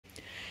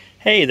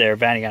Hey there,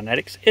 Vanagon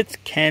Addicts. It's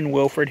Ken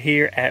Wilford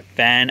here at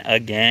Van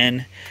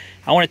again.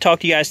 I want to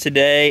talk to you guys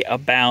today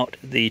about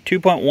the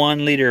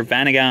 2.1 liter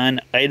Vanagon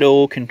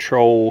Idle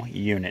Control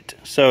Unit.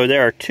 So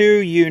there are two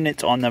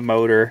units on the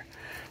motor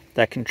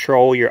that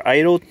control your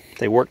idle.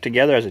 They work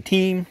together as a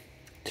team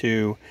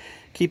to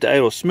keep the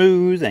idle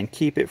smooth and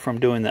keep it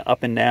from doing the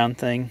up and down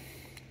thing.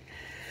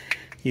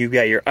 You've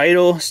got your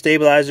idle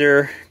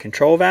stabilizer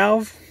control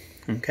valve,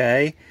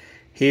 okay,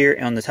 here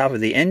on the top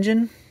of the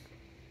engine.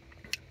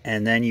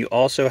 And then you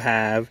also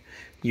have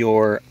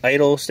your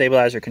idle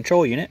stabilizer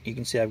control unit. You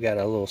can see I've got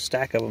a little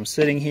stack of them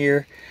sitting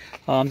here.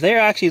 They're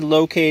actually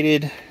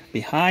located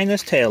behind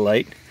this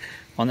taillight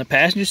on the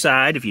passenger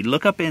side. If you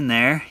look up in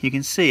there, you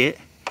can see it.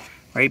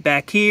 Right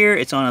back here,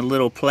 it's on a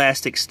little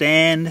plastic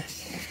stand.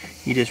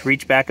 You just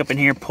reach back up in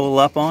here, pull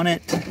up on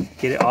it,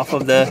 get it off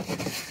of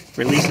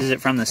releases it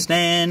from the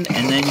stand,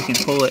 and then you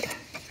can pull it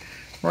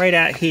right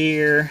out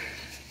here,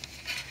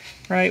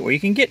 right where you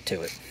can get to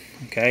it.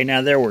 Okay,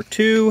 now there were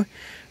two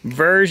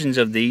versions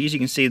of these. You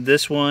can see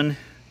this one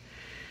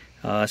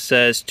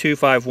says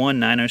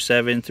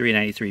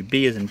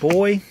 251-907-393B as in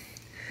boy,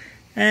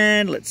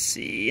 and let's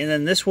see, and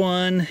then this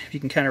one, if you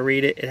can kind of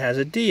read it, it has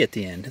a D at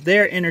the end.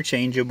 They're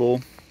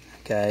interchangeable,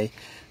 okay,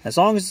 as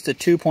long as it's a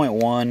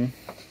 2.1,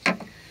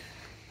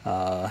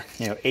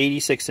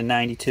 86 to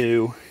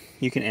 92,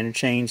 you can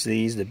interchange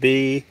these. The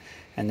B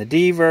and the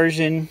D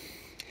version,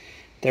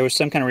 there was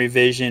some kind of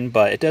revision,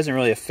 but it doesn't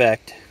really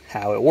affect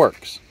how it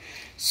works.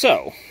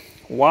 So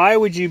why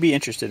would you be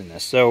interested in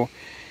this? So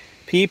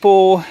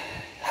people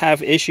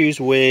have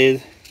issues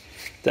with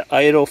the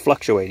idle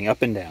fluctuating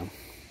up and down,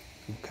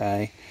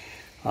 okay.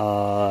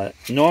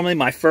 Normally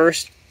my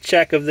first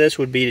check of this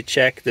would be to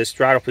check this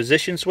throttle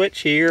position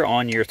switch here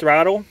on your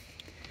throttle.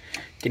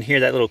 You can hear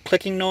that little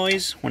clicking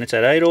noise when it's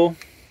at idle,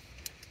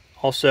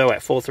 also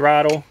at full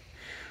throttle.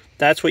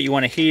 That's what you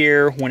want to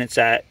hear when it's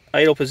at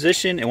idle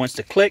position. It wants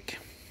to click,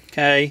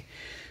 okay.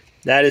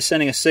 That is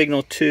sending a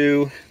signal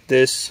to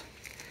this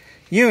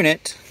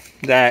unit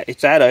that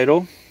it's at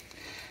idle,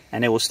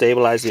 and it will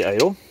stabilize the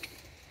idle.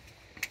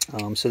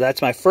 So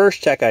that's my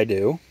first check I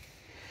do.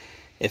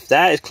 If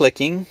that is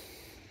clicking,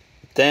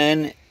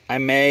 then I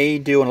may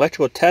do an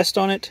electrical test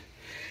on it.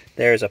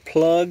 There's a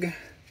plug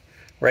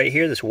right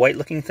here, this white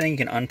looking thing. You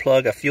can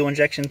unplug a fuel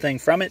injection thing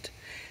from it,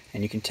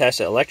 and you can test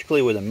it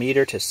electrically with a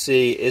meter to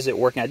see is it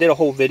working. I did a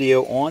whole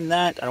video on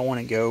that. I don't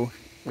want to go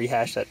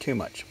rehash that too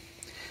much.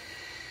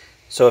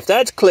 So if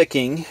that's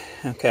clicking,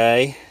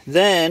 okay,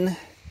 then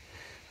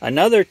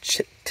another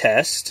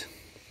test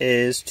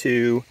is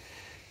to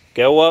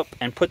go up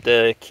and put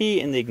the key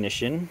in the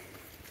ignition.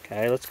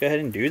 Okay, let's go ahead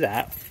and do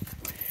that.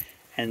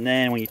 And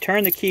then when you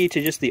turn the key to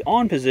just the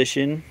on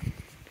position,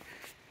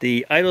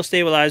 the idle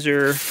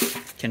stabilizer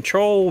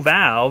control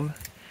valve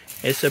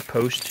is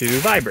supposed to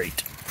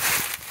vibrate.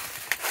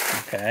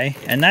 Okay,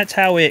 and that's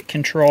how it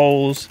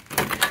controls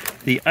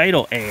the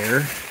idle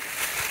air.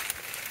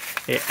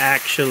 It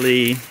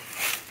actually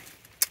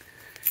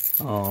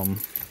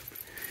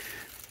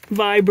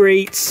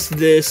vibrates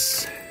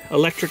this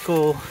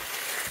electrical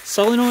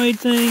solenoid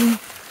thing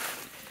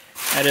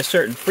at a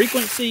certain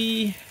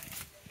frequency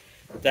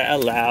that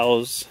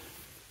allows,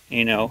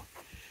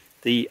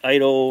 the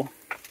idle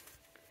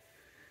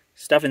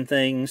stuff and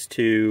things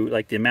to,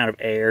 like the amount of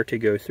air to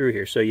go through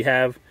here. So you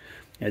have,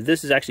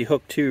 this is actually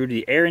hooked to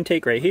the air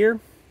intake right here,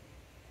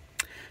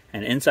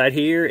 and inside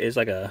here is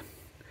like a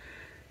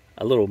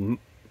little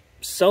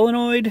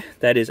solenoid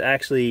that is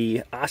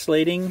actually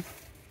oscillating,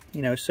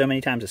 so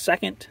many times a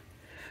second,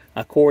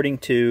 according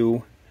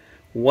to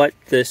what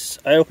this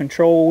idle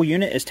control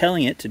unit is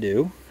telling it to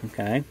do,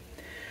 okay.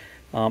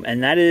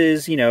 And that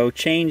is,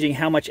 changing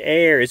how much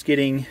air is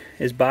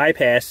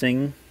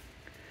bypassing,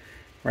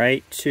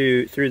 right,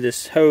 through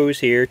this hose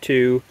here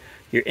to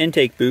your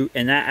intake boot,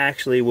 and that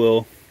actually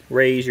will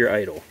raise your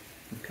idle,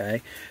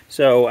 okay.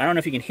 So I don't know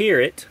if you can hear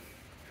it,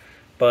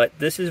 but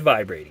this is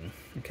vibrating,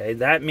 okay.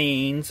 That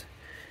means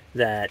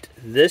that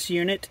this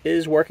unit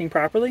is working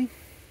properly.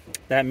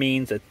 That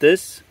means that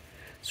this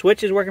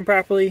switch is working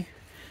properly.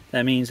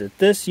 That means that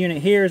this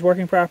unit here is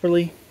working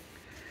properly,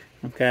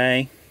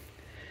 okay,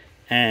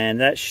 and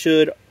that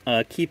should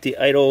keep the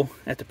idle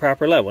at the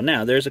proper level.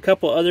 Now there's a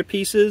couple other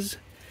pieces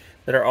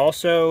that are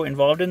also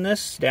involved in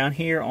this. Down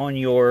here on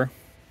your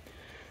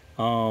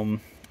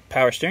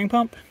power steering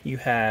pump, you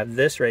have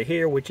this right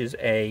here, which is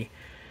a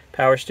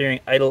power steering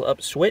idle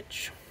up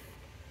switch.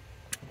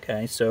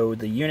 Okay, so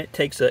the unit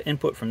takes the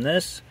input from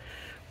this.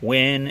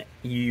 When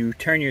you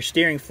turn your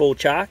steering full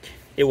chock,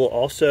 it will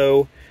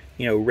also,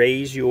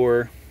 raise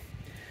your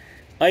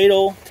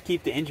idle to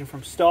keep the engine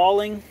from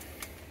stalling.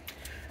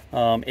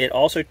 It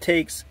also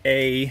takes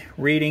a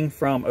reading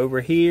from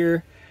over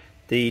here,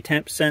 the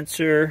temp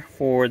sensor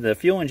for the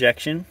fuel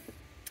injection.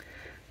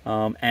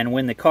 And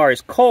when the car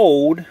is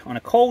cold, on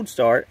a cold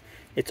start,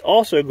 it's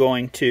also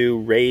going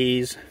to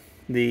raise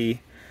the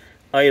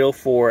idle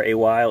for a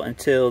while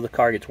until the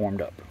car gets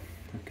warmed up.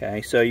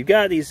 Okay, so you've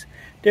got these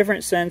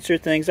different sensor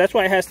things. That's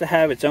why it has to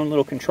have its own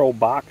little control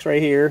box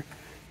right here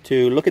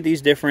to look at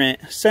these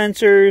different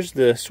sensors,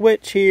 the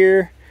switch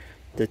here,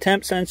 the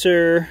temp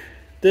sensor,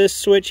 this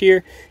switch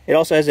here. It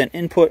also has an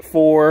input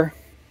for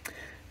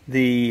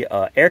the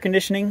air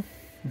conditioning.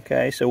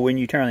 Okay, so when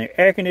you turn on the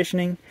air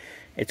conditioning,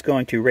 it's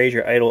going to raise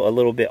your idle a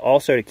little bit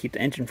also to keep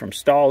the engine from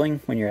stalling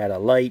when you're at a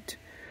light,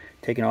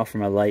 taking off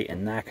from a light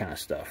and that kind of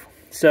stuff.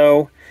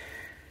 So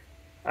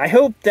I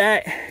hope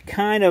that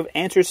kind of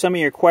answers some of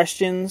your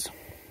questions.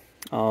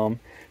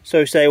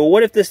 So say, well,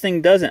 what if this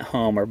thing doesn't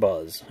hum or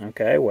buzz?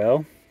 Okay,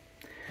 well,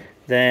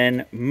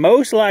 then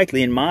most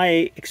likely in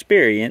my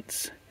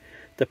experience,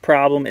 the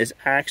problem is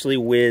actually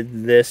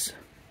with this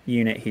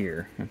unit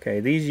here. Okay,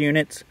 these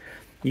units,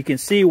 you can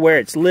see where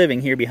it's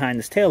living here behind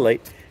this tail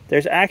light.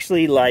 There's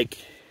actually like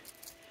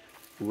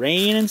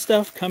rain and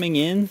stuff coming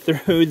in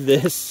through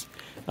this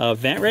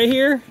vent right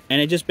here, and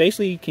it just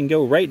basically can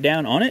go right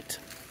down on it.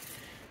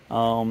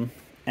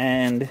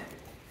 And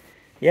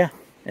yeah,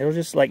 it'll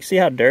just like, see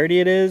how dirty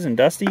it is and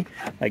dusty?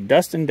 Like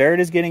dust and dirt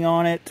is getting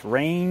on it,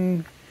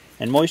 rain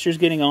and moisture is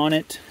getting on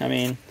it. I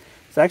mean,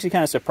 it's actually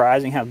kind of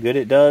surprising how good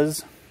it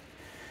does.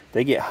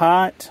 They get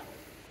hot,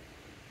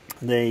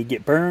 they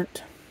get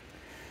burnt.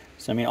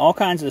 So I mean, all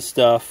kinds of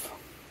stuff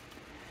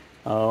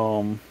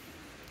can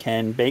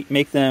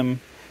make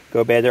them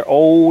go bad. They're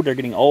old, they're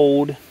getting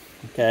old.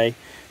 Okay,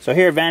 so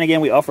here at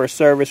Vanagon we offer a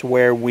service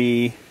where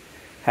we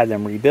have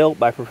them rebuilt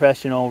by a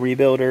professional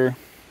rebuilder.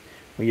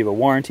 We give a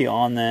warranty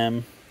on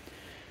them.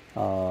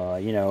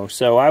 You know,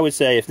 so I would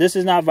say if this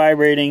is not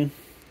vibrating,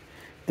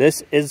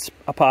 this is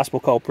a possible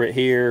culprit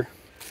here.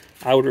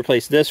 I would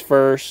replace this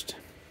first,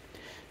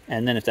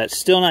 and then if that's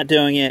still not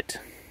doing it,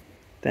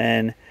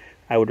 then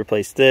I would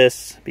replace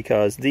this,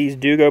 because these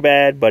do go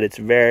bad, but it's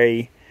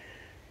very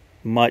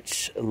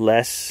much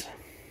less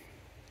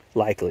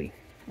likely.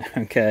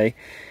 Okay,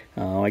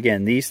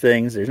 again, these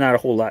things, there's not a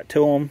whole lot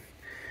to them.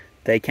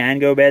 They can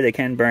go bad, they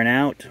can burn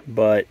out,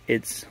 but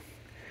it's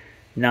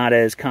not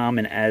as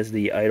common as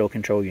the idle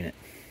control unit.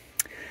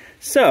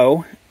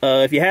 So,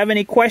 if you have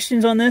any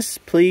questions on this,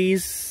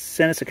 please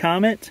send us a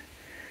comment.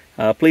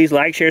 Please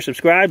like, share,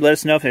 subscribe. Let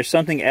us know if there's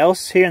something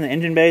else here in the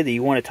engine bay that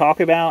you want to talk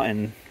about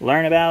and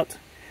learn about.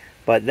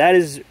 But that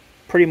is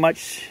pretty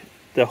much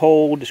the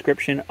whole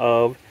description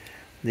of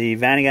the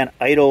Vanagon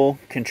idle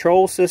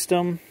control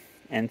system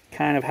and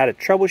kind of how to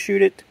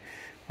troubleshoot it.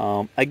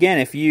 Again,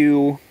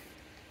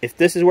 if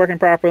this is working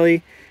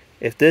properly,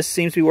 if this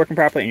seems to be working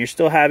properly and you're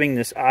still having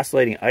this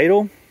oscillating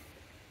idle,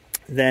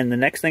 then the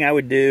next thing I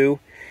would do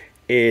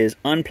is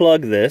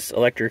unplug this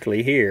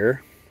electrically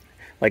here,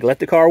 like let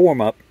the car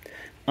warm up,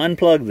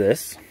 unplug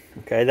this.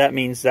 Okay, that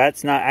means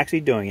that's not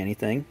actually doing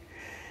anything,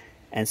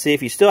 and see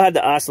if you still have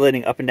the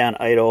oscillating up and down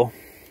idle.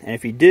 And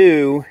if you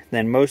do,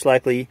 then most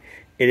likely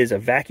it is a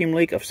vacuum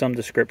leak of some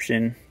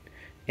description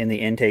in the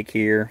intake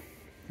here.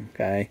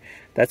 Okay,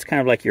 that's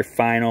kind of like your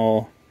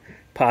final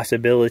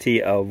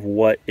possibility of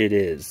what it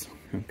is.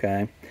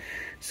 Okay,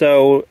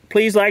 so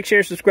please like,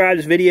 share, subscribe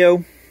this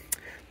video.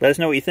 Let us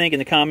know what you think in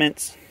the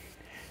comments,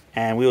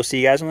 and we will see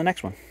you guys on the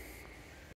next one.